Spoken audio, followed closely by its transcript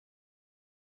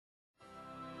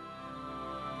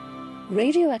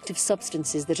Radioactive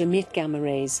substances that emit gamma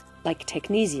rays, like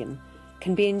technetium,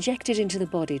 can be injected into the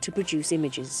body to produce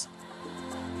images.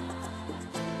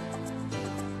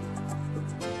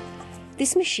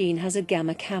 This machine has a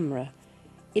gamma camera.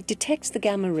 It detects the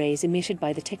gamma rays emitted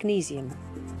by the technetium.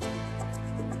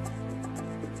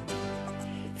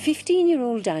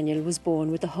 15-year-old Daniel was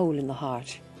born with a hole in the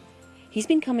heart. He's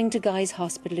been coming to Guy's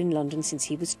Hospital in London since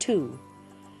he was 2.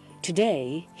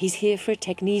 Today, he's here for a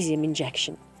technetium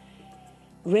injection.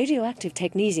 Radioactive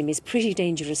technetium is pretty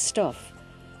dangerous stuff,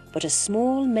 but a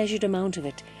small measured amount of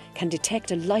it can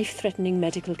detect a life-threatening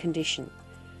medical condition.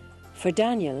 For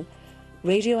Daniel,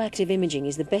 radioactive imaging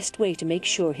is the best way to make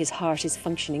sure his heart is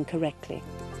functioning correctly.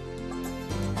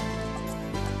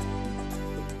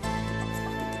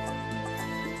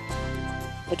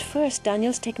 But first,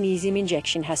 Daniel's technetium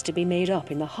injection has to be made up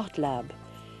in the hot lab.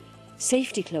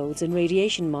 Safety clothes and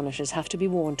radiation monitors have to be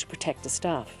worn to protect the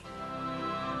staff.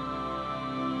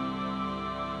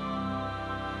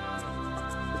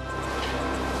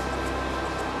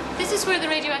 This is where the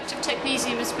radioactive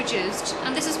technetium is produced,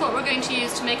 and this is what we're going to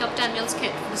use to make up Daniel's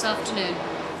kit for this afternoon.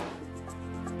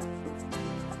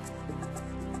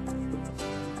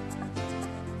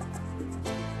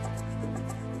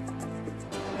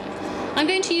 I'm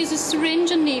going to use a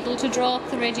syringe and needle to draw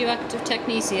up the radioactive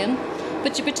technetium,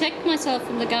 but to protect myself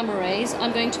from the gamma rays,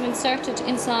 I'm going to insert it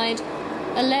inside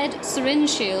a lead syringe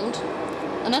shield,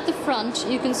 and at the front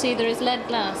you can see there is lead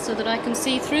glass so that I can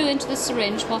see through into the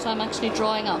syringe what I'm actually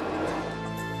drawing up.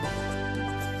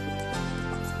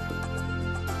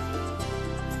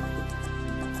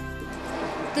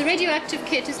 The radioactive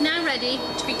kit is now ready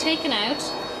to be taken out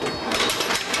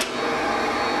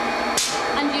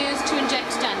and used to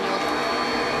inject Daniel.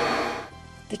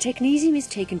 The technetium is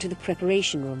taken to the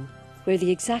preparation room, where the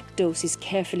exact dose is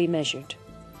carefully measured.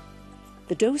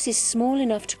 The dose is small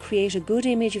enough to create a good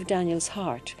image of Daniel's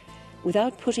heart,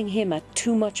 without putting him at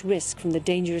too much risk from the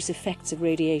dangerous effects of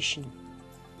radiation.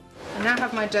 I now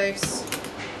have my dose.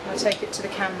 I'll take it to the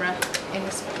camera in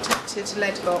this protected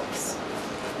lead box.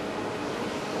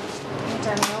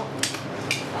 Daniel.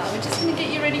 We're just going to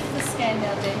get you ready for the scan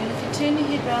now, Daniel. If you turn your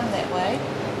head round that way,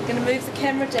 I'm going to move the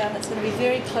camera down. It's going to be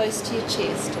very close to your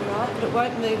chest, alright? But it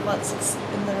won't move once it's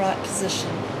in the right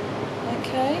position.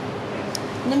 Okay?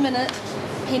 In a minute,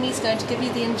 Penny's going to give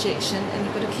you the injection, and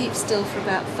you've got to keep still for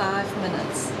about 5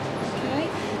 minutes. Okay?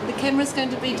 The camera's going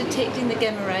to be detecting the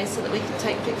gamma rays so that we can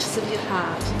take pictures of your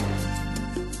heart.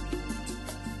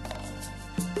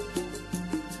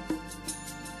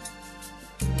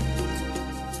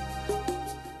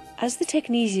 As the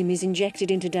technetium is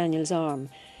injected into Daniel's arm,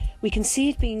 we can see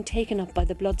it being taken up by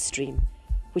the bloodstream,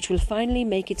 which will finally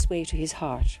make its way to his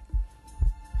heart.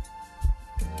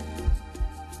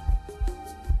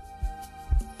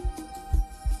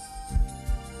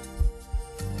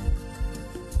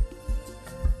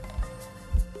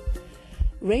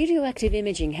 Radioactive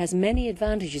imaging has many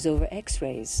advantages over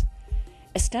X-rays.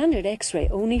 A standard X-ray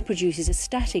only produces a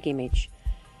static image,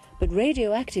 but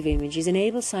radioactive images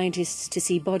enable scientists to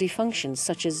see body functions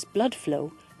such as blood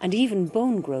flow and even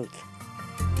bone growth.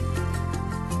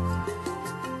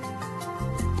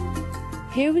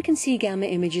 Here we can see gamma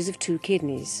images of 2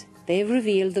 kidneys. They have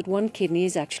revealed that one kidney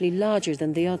is actually larger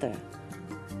than the other.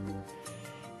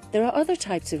 There are other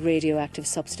types of radioactive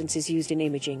substances used in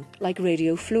imaging, like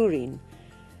radiofluorine.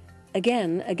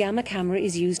 Again, a gamma camera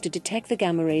is used to detect the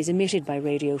gamma rays emitted by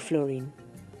radiofluorine.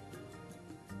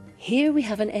 Here we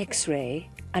have an X-ray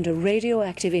and a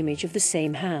radioactive image of the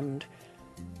same hand.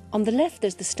 On the left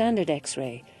there's the standard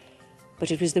X-ray,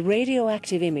 but it was the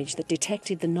radioactive image that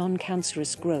detected the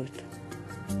non-cancerous growth.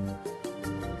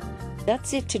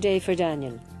 That's it today for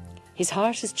Daniel. His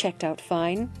heart has checked out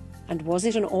fine, and was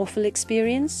it an awful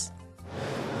experience?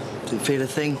 Didn't feel a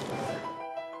thing.